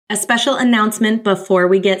A special announcement before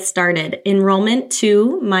we get started. Enrollment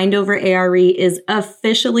to Mind Over ARE is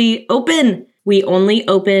officially open. We only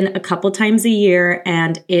open a couple times a year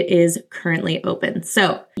and it is currently open.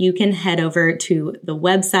 So you can head over to the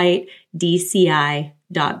website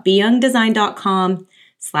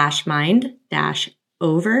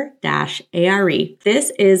dci.beyoungdesign.com/mind-over-ARE.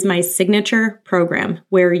 This is my signature program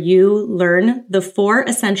where you learn the 4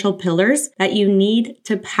 essential pillars that you need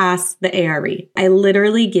to pass the ARE. I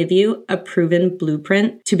literally give you a proven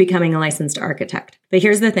blueprint to becoming a licensed architect. But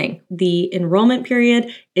here's the thing. The enrollment period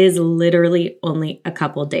is literally only a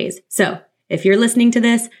couple days. So if you're listening to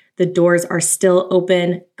this, the doors are still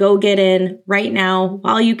open. Go get in right now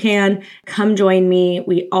while you can. Come join me.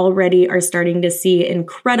 We already are starting to see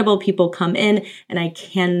incredible people come in, and I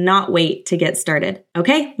cannot wait to get started.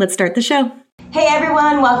 Okay, let's start the show. Hey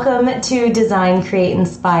everyone, welcome to Design, Create,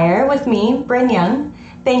 Inspire with me, Bryn Young.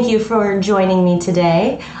 Thank you for joining me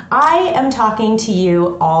today. I am talking to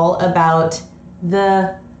you all about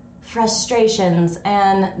the frustrations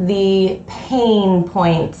and the pain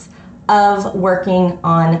points of working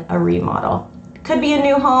on a remodel. It could be a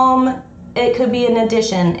new home, it could be an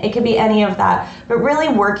addition, it could be any of that, but really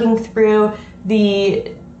working through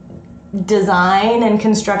the design and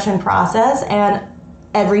construction process and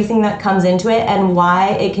everything that comes into it and why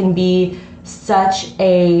it can be such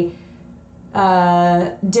a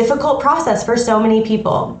difficult process for so many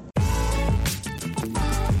people.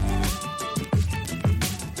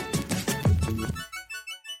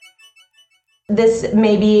 This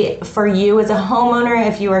may be for you as a homeowner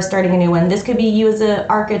if you are starting a new one. This could be you as an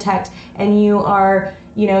architect and you are,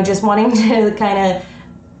 just wanting to kind of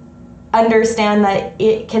understand that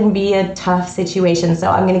it can be a tough situation. So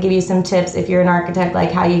I'm going to give you some tips if you're an architect, like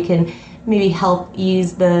how you can maybe help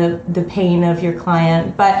ease the pain of your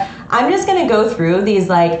client. But I'm just going to go through these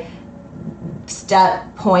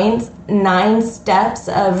step points, 9 steps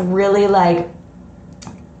of really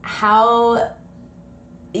how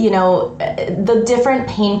the different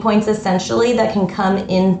pain points essentially that can come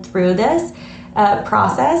in through this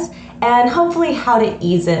process and hopefully how to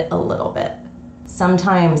ease it a little bit.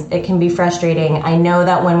 Sometimes it can be frustrating. I know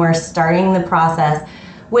that when we're starting the process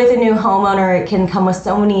with a new homeowner, it can come with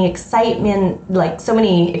so many excitement, so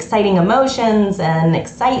many exciting emotions and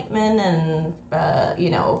excitement and,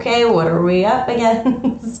 okay, what are we up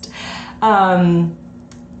against? And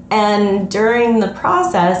during the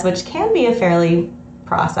process, which can be a fairly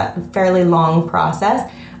long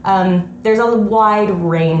process, there's a wide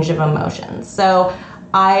range of emotions. So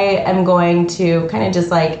I am going to kind of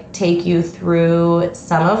just take you through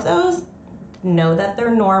some of those, know that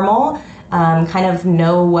they're normal, kind of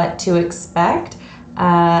know what to expect,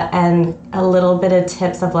 and a little bit of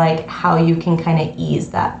tips of how you can kind of ease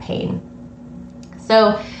that pain.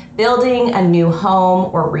 So building a new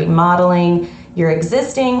home or remodeling your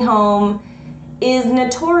existing home is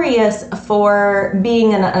notorious for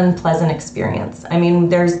being an unpleasant experience. I mean,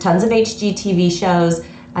 there's tons of HGTV shows.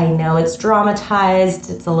 I know it's dramatized.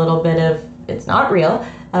 It's a little bit of, it's not real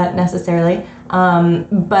necessarily.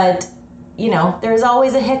 But, there's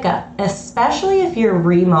always a hiccup, especially if you're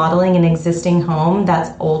remodeling an existing home that's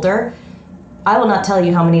older. I will not tell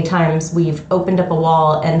you how many times we've opened up a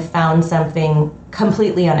wall and found something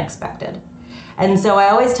completely unexpected. And so I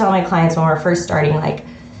always tell my clients when we're first starting,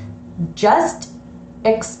 just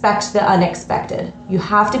expect the unexpected. You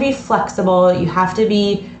have to be flexible. You have to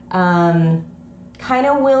be kind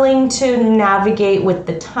of willing to navigate with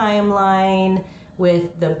the timeline,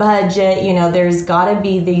 with the budget. There's got to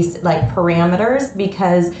be these parameters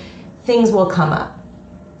because things will come up.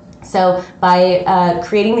 So by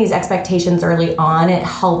creating these expectations early on, it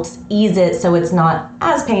helps ease it so it's not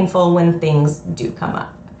as painful when things do come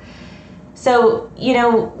up. So,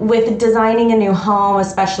 with designing a new home,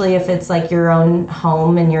 especially if it's your own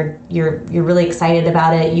home and you're really excited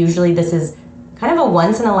about it, usually this is kind of a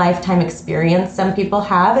once in a lifetime experience some people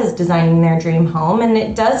have is designing their dream home, and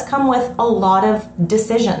it does come with a lot of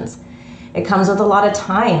decisions. It comes with a lot of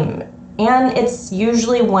time, and it's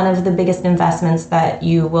usually one of the biggest investments that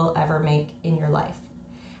you will ever make in your life.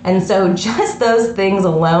 And so just those things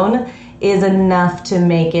alone is enough to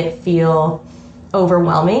make it feel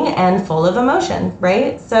overwhelming and full of emotion,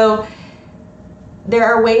 right? So there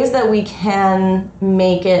are ways that we can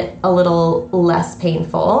make it a little less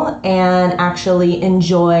painful and actually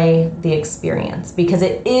enjoy the experience, because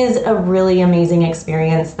it is a really amazing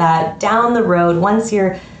experience that down the road, once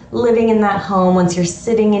you're living in that home, once you're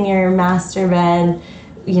sitting in your master bed,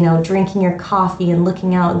 drinking your coffee and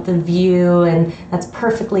looking out the view, and that's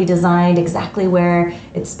perfectly designed exactly where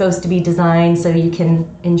it's supposed to be designed so you can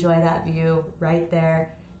enjoy that view right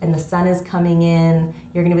there. and the sun is coming in,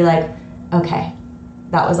 you're going to be like, okay,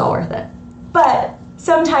 that was all worth it. But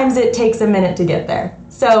sometimes it takes a minute to get there.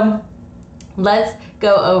 So let's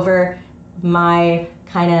go over my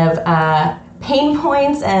kind of pain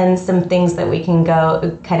points and some things that we can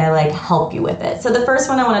go kind of like help you with it. So the first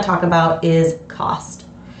one I want to talk about is cost.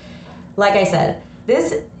 Like I said,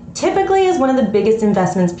 this typically is one of the biggest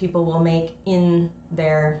investments people will make in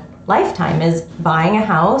their lifetime, is buying a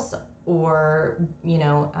house or,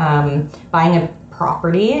 buying a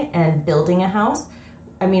property and building a house.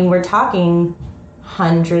 I mean, we're talking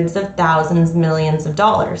hundreds of thousands, millions of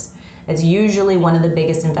dollars. It's usually one of the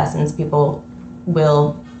biggest investments people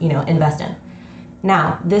will, invest in.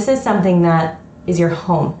 Now, this is something that is your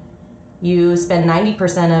home. You spend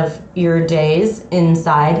 90% of your days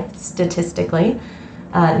inside, statistically.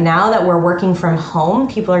 Now that we're working from home,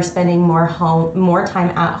 people are spending more time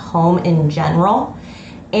at home in general.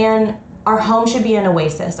 And our home should be an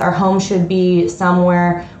oasis. Our home should be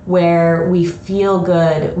somewhere where we feel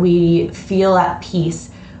good, we feel at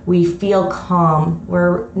peace, we feel calm,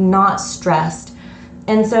 we're not stressed.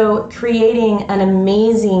 And so creating an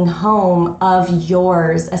amazing home of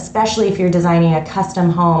yours, especially if you're designing a custom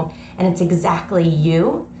home and it's exactly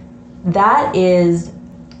you, that is,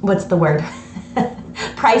 what's the word?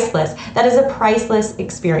 Priceless. That is a priceless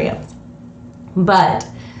experience. But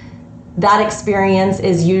that experience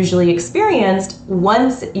is usually experienced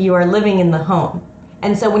once you are living in the home.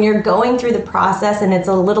 And so when you're going through the process and it's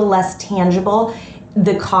a little less tangible,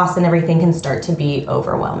 the cost and everything can start to be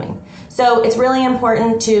overwhelming. So it's really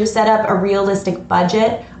important to set up a realistic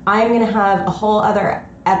budget. I'm going to have a whole other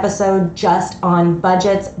episode just on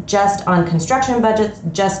budgets, just on construction budgets,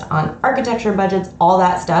 just on architecture budgets, all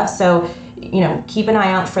that stuff. So, keep an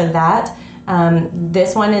eye out for that.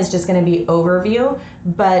 This one is just going to be overview,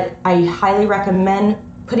 but I highly recommend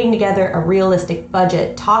putting together a realistic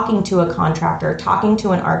budget, talking to a contractor, talking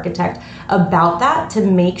to an architect about that to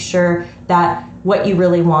make sure that what you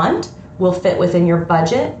really want will fit within your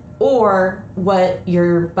budget, or what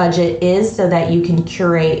your budget is, so that you can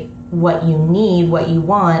curate what you need, what you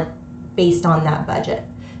want based on that budget.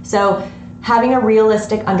 So having a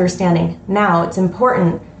realistic understanding. Now, it's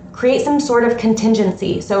important, create some sort of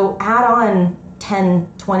contingency. So add on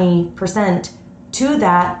 10, 20% to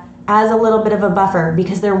that as a little bit of a buffer,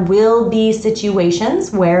 because there will be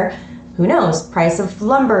situations where, who knows, price of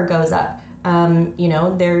lumber goes up.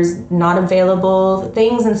 There's not available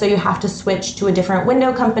things, and so you have to switch to a different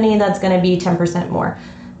window company that's going to be 10% more.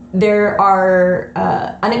 There are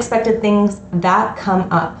unexpected things that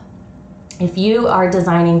come up. If you are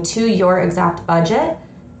designing to your exact budget,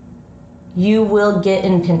 you will get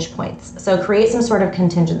in pinch points. So create some sort of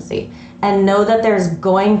contingency and know that there's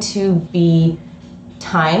going to be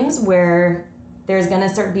times where there's going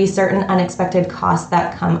to be certain unexpected costs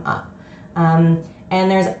that come up. And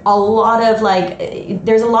there's a lot of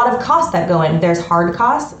costs that go in. There's hard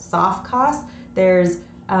costs, soft costs. There's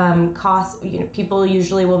costs. People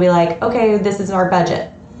usually will be like, okay, this is our budget.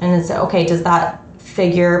 And it's okay, does that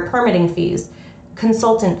figure permitting fees,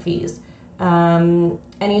 consultant fees,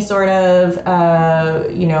 any sort of,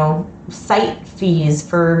 site fees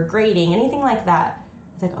for grading, anything like that?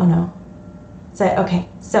 It's like, oh no. So, okay,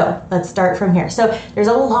 so let's start from here. So there's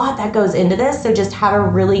a lot that goes into this. So just have a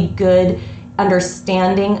really good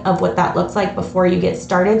understanding of what that looks like before you get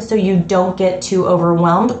started, so you don't get too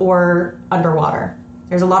overwhelmed or underwater.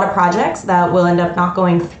 There's a lot of projects that will end up not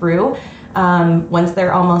going through once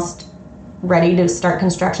they're almost ready to start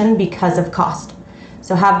construction because of cost.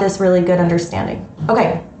 So have this really good understanding.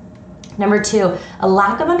 Okay, number 2, a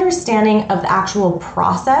lack of understanding of the actual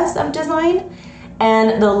process of design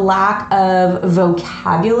and the lack of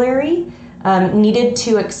vocabulary needed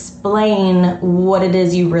to explain what it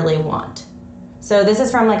is you really want. So this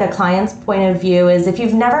is from like a client's point of view, is if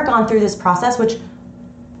you've never gone through this process, which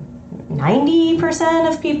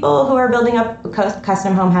 90% of people who are building up a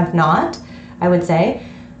custom home have not, I would say,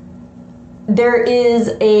 there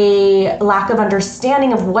is a lack of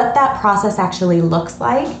understanding of what that process actually looks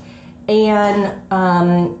like, and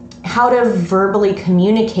how to verbally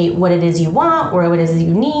communicate what it is you want or what it is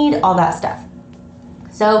you need, all that stuff.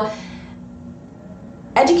 So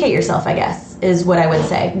educate yourself, I guess, is what I would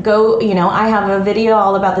say. Go, I have a video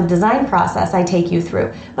all about the design process I take you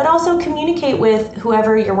through, but also communicate with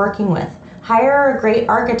whoever you're working with. Hire a great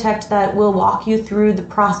architect that will walk you through the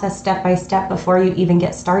process step by step before you even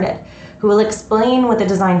get started, who will explain what the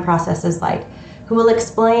design process is like, who will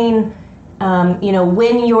explain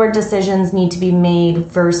when your decisions need to be made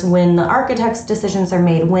versus when the architect's decisions are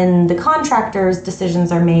made, when the contractor's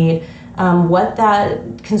decisions are made, what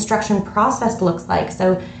that construction process looks like.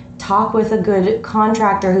 So talk with a good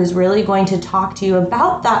contractor who's really going to talk to you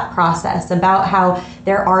about that process, about how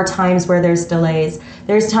there are times where there's delays.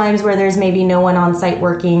 There's times where there's maybe no one on site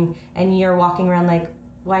working and you're walking around like,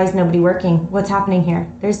 why is nobody working? What's happening here?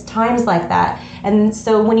 There's times like that. And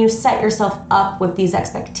so when you set yourself up with these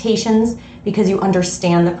expectations because you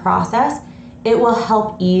understand the process, it will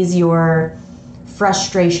help ease your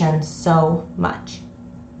frustration so much.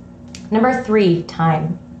 Number 3,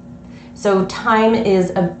 time. So time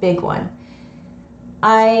is a big one.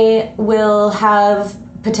 I will have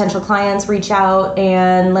potential clients reach out,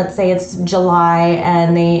 and let's say it's July,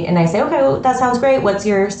 and I say, okay, well, that sounds great. What's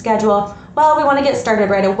your schedule? Well, we want to get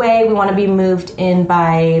started right away. We want to be moved in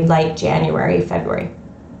by like January, February.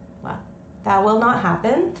 Well, that will not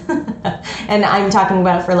happen. And I'm talking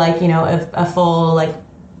about for like, a full, like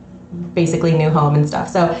basically new home and stuff.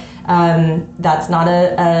 So that's not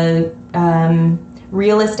a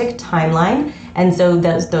realistic timeline. And so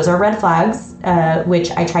those are red flags, which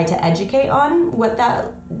I try to educate on what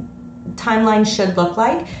that timeline should look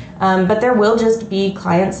like. But there will just be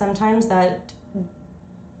clients sometimes that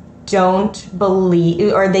don't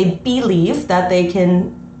believe, or they believe that they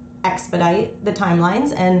can expedite the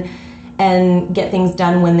timelines and get things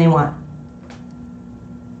done when they want.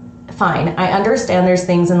 Fine, I understand there's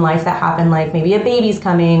things in life that happen, like maybe a baby's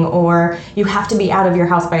coming, or you have to be out of your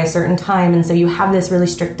house by a certain time, and so you have this really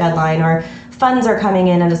strict deadline, or funds are coming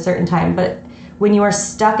in at a certain time. But when you are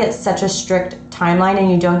stuck at such a strict timeline and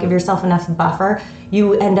you don't give yourself enough buffer,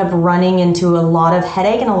 you end up running into a lot of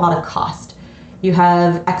headache and a lot of cost. You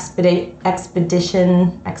have expedited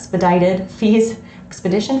fees,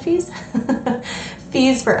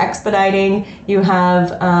 fees for expediting. You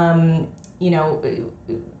have,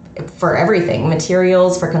 for everything,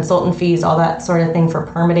 materials, for consultant fees, all that sort of thing, for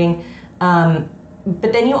permitting.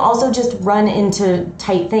 But then you also just run into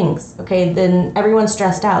tight things, okay? Then everyone's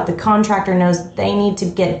stressed out. The contractor knows they need to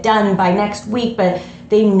get done by next week, but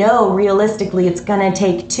they know realistically it's gonna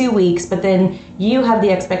take 2 weeks, but then you have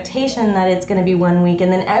the expectation that it's gonna be 1 week,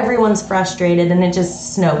 and then everyone's frustrated and it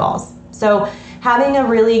just snowballs. So having a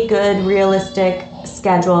really good, realistic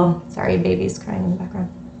schedule, sorry, baby's crying in the background,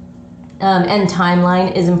 and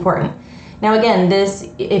timeline is important. Now again, this,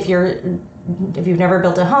 if you've never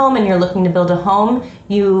built a home and you're looking to build a home,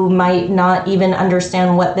 you might not even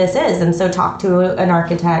understand what this is. And so talk to an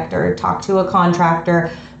architect or talk to a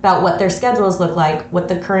contractor about what their schedules look like, what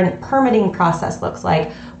the current permitting process looks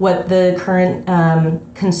like, what the current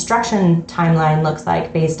construction timeline looks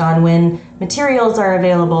like based on when materials are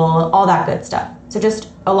available, all that good stuff. So just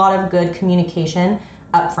a lot of good communication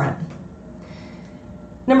up front.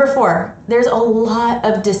 Number 4, there's a lot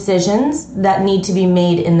of decisions that need to be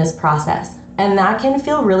made in this process, and that can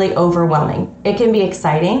feel really overwhelming. It can be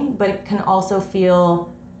exciting, but it can also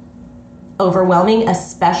feel overwhelming,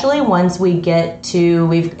 especially once we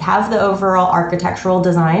have the overall architectural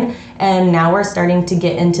design, and now we're starting to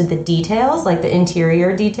get into the details, like the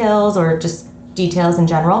interior details or just details in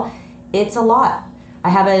general. It's a lot. I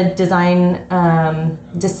have a design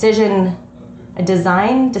decision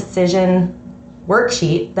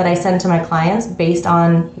worksheet that I send to my clients based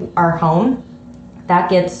on our home. That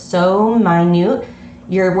gets so minute.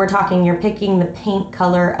 You're picking the paint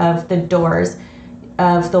color of the doors,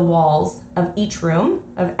 of the walls of each room,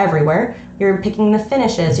 of everywhere. You're picking the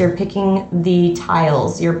finishes, you're picking the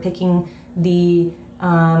tiles, you're picking the,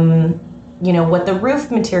 what the roof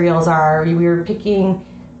materials are, you're picking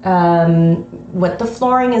what the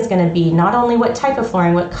flooring is going to be, not only what type of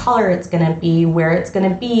flooring, what color it's going to be, where it's going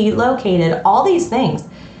to be located, all these things.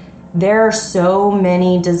 There are so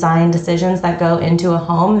many design decisions that go into a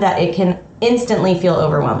home that it can instantly feel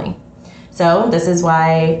overwhelming. So this is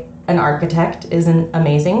why an architect is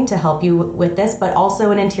amazing to help you with this, but also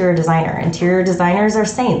an interior designer. Interior designers are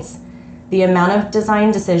saints. The amount of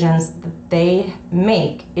design decisions that they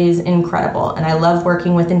make is incredible. And I love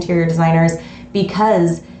working with interior designers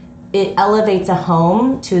because it elevates a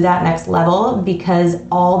home to that next level, because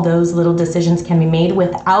all those little decisions can be made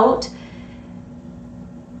without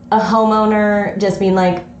a homeowner just being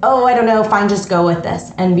like, oh, I don't know, fine, just go with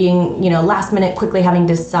this, and being, last minute quickly having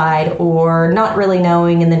to decide, or not really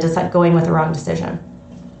knowing and then going with the wrong decision.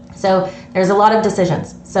 So there's a lot of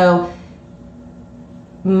decisions. So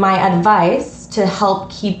my advice to help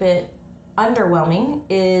keep it underwhelming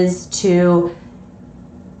is to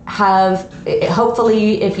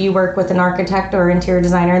hopefully if you work with an architect or interior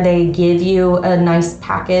designer, they give you a nice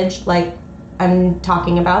package like I'm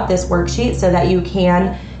talking about, this worksheet, so that you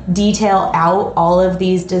can detail out all of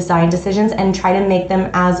these design decisions and try to make them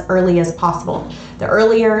as early as possible. The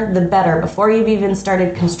earlier, the better, before you've even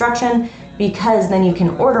started construction, because then you can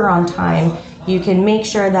order on time, You can make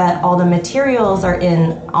sure that all the materials are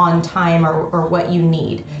in on time or what you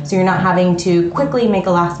need. So you're not having to quickly make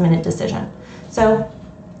a last minute decision. So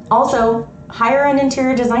also hire an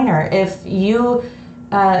interior designer. If you,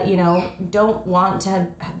 don't want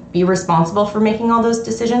to be responsible for making all those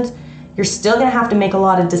decisions, you're still going to have to make a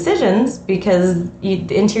lot of decisions because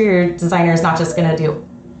the interior designer is not just going to do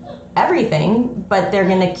everything, but they're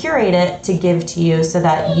going to curate it to give to you so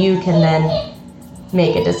that you can then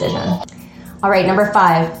make a decision. All right, number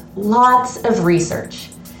 5, lots of research.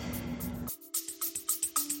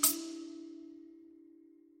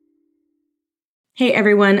 Hey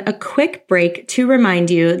everyone, a quick break to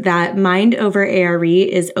remind you that Mind Over ARE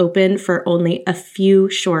is open for only a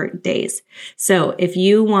few short days. So if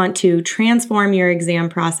you want to transform your exam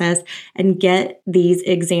process and get these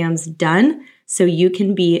exams done so you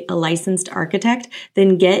can be a licensed architect,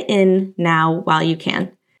 then get in now while you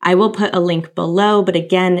can. I will put a link below, but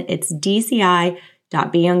again, it's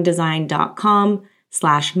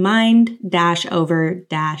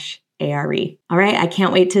dci.beyoungdesign.com/mind-over-ARE. All right, I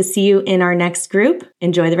can't wait to see you in our next group.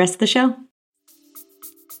 Enjoy the rest of the show.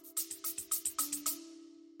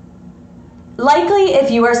 Likely, if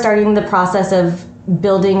you are starting the process of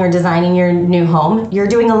building or designing your new home, you're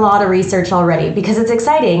doing a lot of research already because it's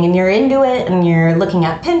exciting and you're into it and you're looking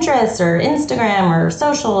at Pinterest or Instagram or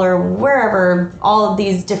social or wherever, all of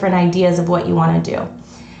these different ideas of what you want to do.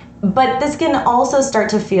 But this can also start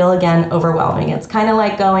to feel, again, overwhelming. It's kind of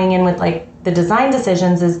like going in with like the design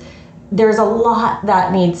decisions is there's a lot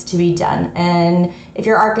that needs to be done. And if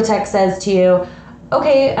your architect says to you,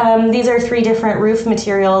 okay, these are 3 different roof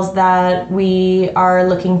materials that we are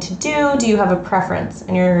looking to do. Do you have a preference?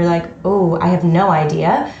 And you're like, oh, I have no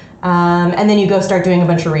idea. And then you go start doing a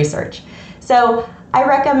bunch of research. So I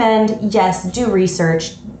recommend, yes, do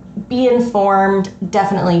research, be informed,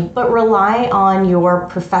 definitely, but rely on your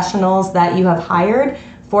professionals that you have hired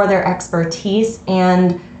for their expertise.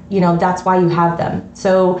 And, that's why you have them.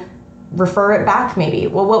 So refer it back maybe.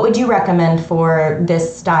 Well, what would you recommend for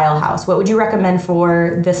this style house? What would you recommend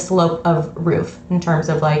for this slope of roof in terms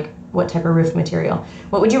of like what type of roof material?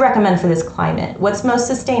 What would you recommend for this climate? What's most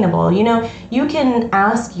sustainable? You can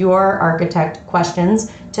ask your architect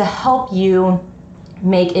questions to help you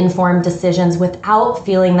make informed decisions without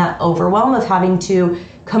feeling that overwhelm of having to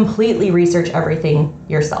completely research everything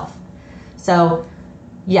yourself. So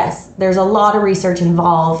yes, there's a lot of research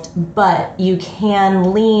involved, but you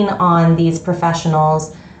can lean on these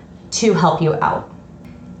professionals to help you out.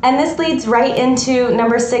 And this leads right into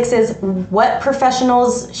number 6 is what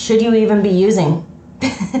professionals should you even be using?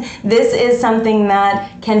 This is something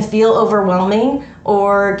that can feel overwhelming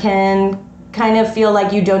or can kind of feel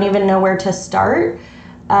like you don't even know where to start.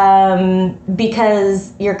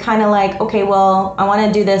 Because you're kind of like, okay, well, I want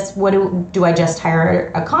to do this. What do I just hire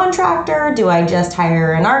a contractor? Do I just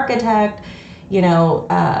hire an architect?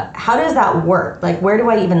 How does that work? Like, where do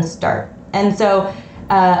I even start? And so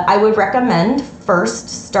I would recommend first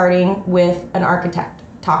starting with an architect.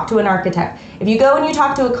 Talk to an architect. If you go and you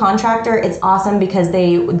talk to a contractor, it's awesome because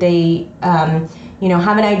they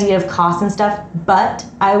have an idea of costs and stuff, but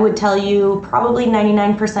I would tell you probably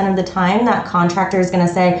 99% of the time that contractor is going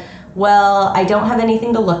to say, well, I don't have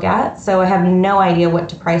anything to look at, so I have no idea what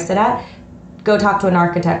to price it at. Go talk to an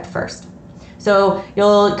architect first. So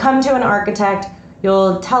you'll come to an architect,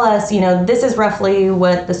 you'll tell us, this is roughly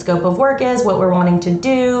what the scope of work is, what we're wanting to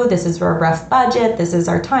do, this is our rough budget, this is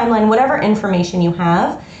our timeline, whatever information you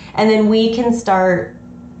have, and then we can start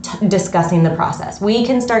discussing the process. We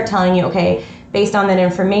can start telling you, okay, based on that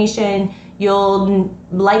information, you'll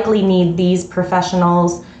likely need these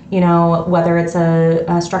professionals, whether it's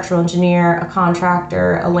a structural engineer, a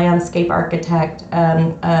contractor, a landscape architect,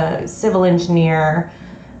 a civil engineer,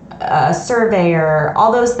 a surveyor,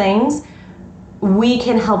 all those things. We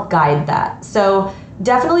can help guide that. So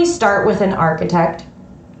definitely start with an architect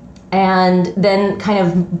and then kind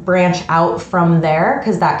of branch out from there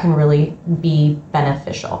because that can really be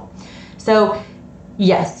beneficial. So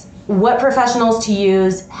yes, what professionals to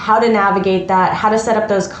use, how to navigate that, how to set up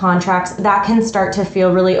those contracts, that can start to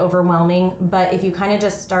feel really overwhelming. But if you kind of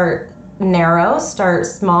just start narrow, start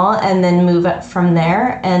small, and then move it from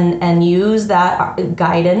there and use that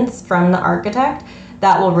guidance from the architect,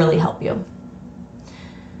 that will really help you.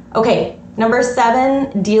 Okay, number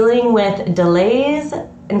 7, dealing with delays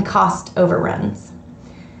and cost overruns.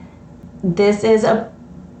 This is a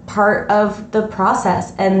part of the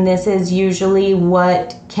process, and this is usually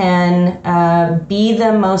what can be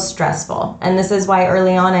the most stressful. And this is why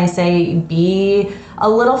early on I say be a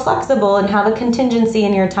little flexible and have a contingency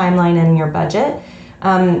in your timeline and your budget.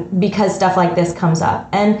 because stuff like this comes up.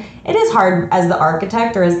 And it is hard as the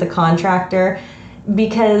architect or as the contractor,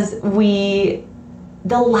 because the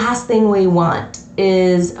last thing we want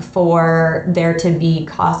is for there to be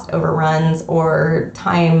cost overruns or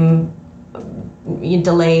time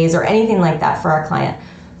delays or anything like that for our client.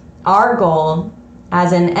 Our goal,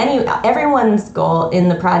 as in everyone's goal in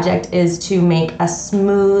the project, is to make a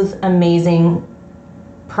smooth, amazing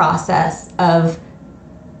process of,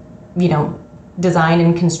 design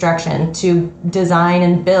and construction, to design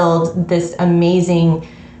and build this amazing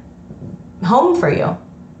home for you.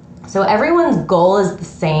 So everyone's goal is the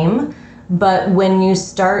same, but when you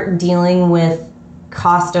start dealing with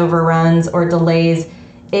cost overruns or delays,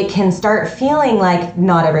 it can start feeling like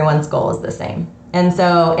not everyone's goal is the same. And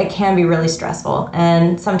so it can be really stressful.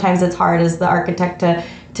 And sometimes it's hard as the architect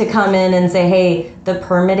to come in and say, hey, the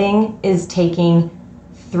permitting is taking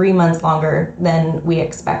 3 months longer than we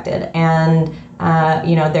expected. And,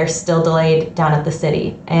 they're still delayed down at the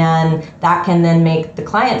city. And that can then make the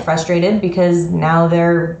client frustrated because now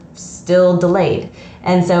they're still delayed.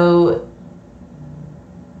 And so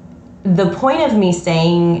the point of me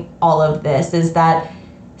saying all of this is that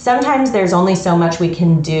sometimes there's only so much we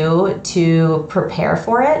can do to prepare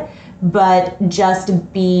for it, but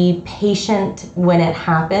just be patient when it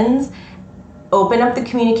happens. Open up the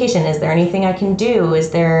communication. Is there anything I can do? Is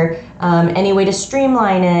there any way to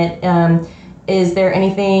streamline it? Is there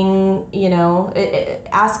anything,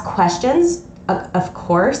 ask questions, of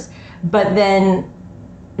course, but then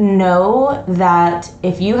know that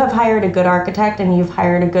if you have hired a good architect and you've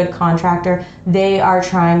hired a good contractor, they are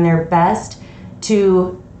trying their best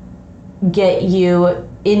to get you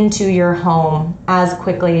into your home as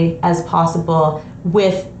quickly as possible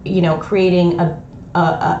with, creating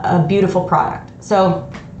a beautiful product. So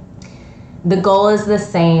the goal is the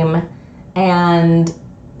same, and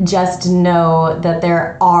just know that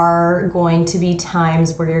there are going to be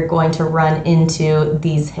times where you're going to run into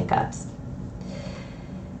these hiccups.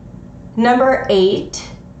 Number 8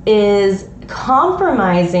 is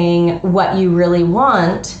compromising what you really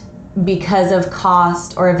want because of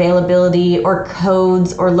cost or availability or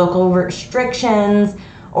codes or local restrictions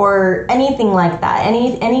or anything like that,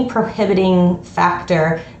 any prohibiting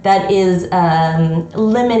factor that is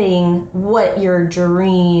limiting what your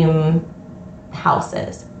dream house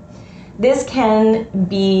is. This can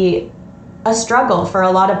be a struggle for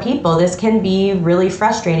a lot of people. This can be really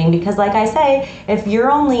frustrating because, like I say, if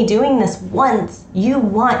you're only doing this once, you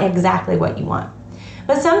want exactly what you want.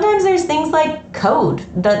 But sometimes there's things like code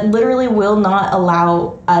that literally will not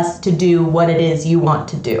allow us to do what it is you want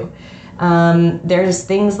to do. There's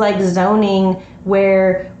things like zoning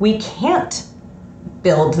where we can't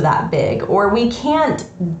build that big, or we can't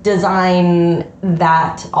design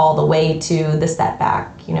that all the way to the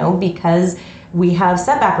setback, because we have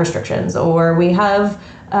setback restrictions or we have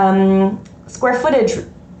square footage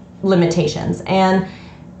limitations. And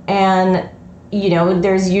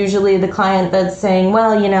there's usually the client that's saying,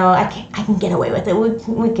 well, I can get away with it.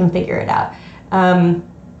 We can figure it out.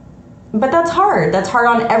 But that's hard. That's hard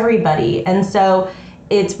on everybody. And so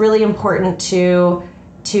it's really important to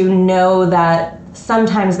know that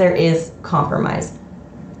sometimes there is compromise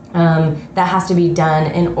that has to be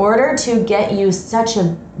done in order to get you such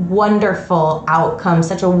a wonderful outcome,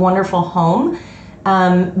 such a wonderful home.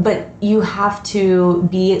 But you have to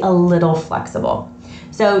be a little flexible.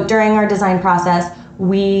 So during our design process,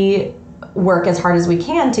 we work as hard as we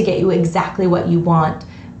can to get you exactly what you want.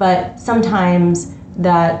 But sometimes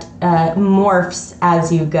that morphs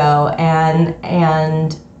as you go.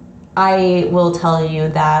 And I will tell you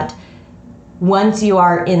that once you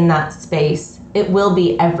are in that space, it will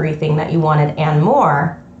be everything that you wanted and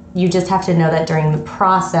more. You just have to know that during the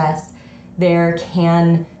process, there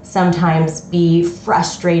can sometimes be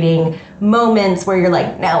frustrating moments where you're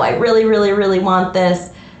like, no, I really, really, really want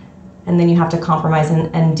this. And then you have to compromise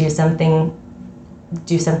and do something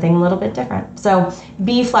a little bit different. So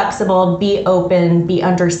be flexible, be open, be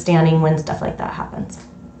understanding when stuff like that happens.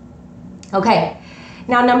 Okay.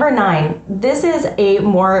 Now, number 9, this is a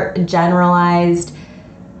more generalized,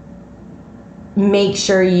 make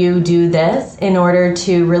sure you do this in order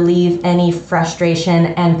to relieve any frustration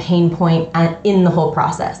and pain point in the whole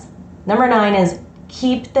process. Number 9 is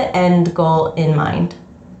keep the end goal in mind.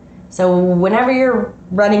 So whenever you're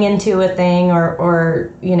running into a thing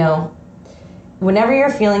or whenever you're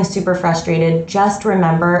feeling super frustrated, just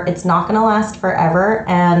remember it's not going to last forever,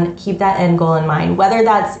 and keep that end goal in mind. Whether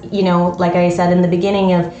that's, like I said in the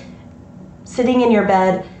beginning, of sitting in your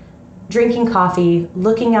bed, drinking coffee,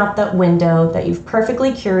 looking out that window that you've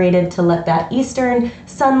perfectly curated to let that eastern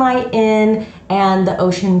sunlight in and the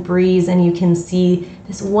ocean breeze, and you can see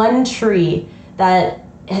this one tree that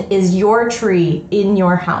is your tree in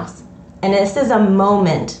your house. And this is a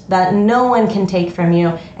moment that no one can take from you,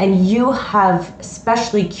 and you have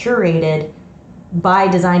specially curated by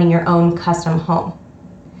designing your own custom home.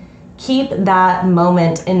 Keep that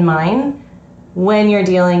moment in mind when you're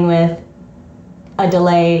dealing with a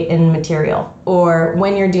delay in material, or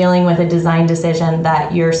when you're dealing with a design decision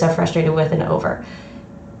that you're so frustrated with and over.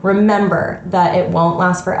 Remember that it won't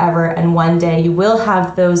last forever, and one day you will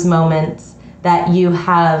have those moments that you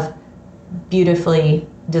have beautifully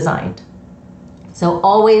designed. So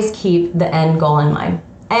always keep the end goal in mind.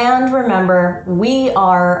 And remember, we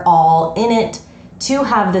are all in it to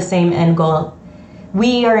have the same end goal.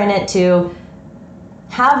 We are in it to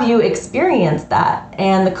have you experience that,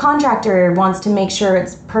 and the contractor wants to make sure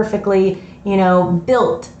it's perfectly,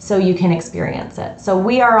 built so you can experience it. So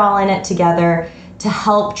we are all in it together to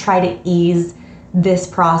help try to ease this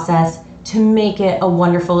process to make it a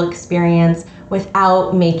wonderful experience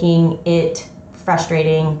without making it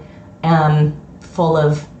frustrating, full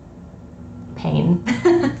of pain.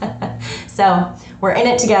 So we're in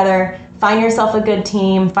it together. Find yourself a good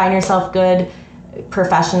team, find yourself good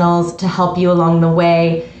professionals to help you along the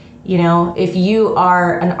way. If you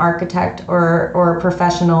are an architect or a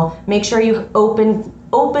professional, make sure you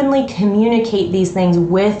openly communicate these things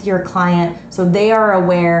with your client so they are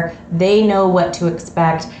aware, they know what to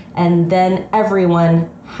expect, and then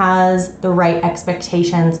everyone has the right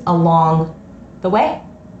expectations along the way.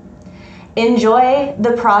 Enjoy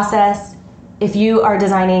the process. If you are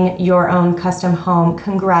designing your own custom home,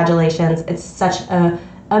 congratulations. It's such an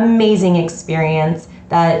amazing experience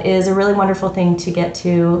that is a really wonderful thing to get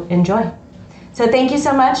to enjoy. So thank you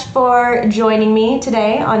so much for joining me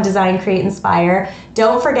today on Design, Create, Inspire.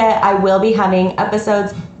 Don't forget, I will be having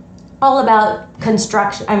episodes all about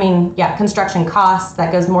construction costs.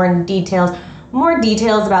 That goes more details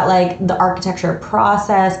about like the architecture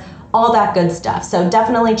process, all that good stuff. So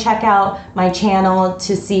definitely check out my channel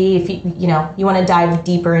to see if you want to dive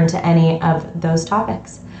deeper into any of those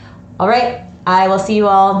topics. All right, I will see you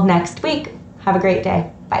all next week. Have a great day.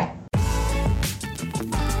 Bye.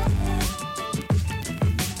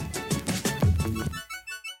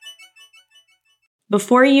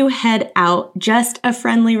 Before you head out, just a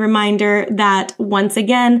friendly reminder that once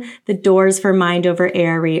again, the doors for Mind Over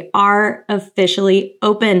ARE are officially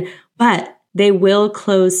open, but they will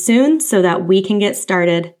close soon so that we can get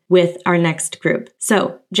started with our next group.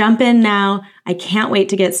 So jump in now. I can't wait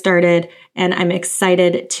to get started, and I'm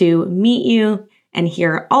excited to meet you and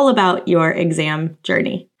hear all about your exam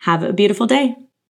journey. Have a beautiful day.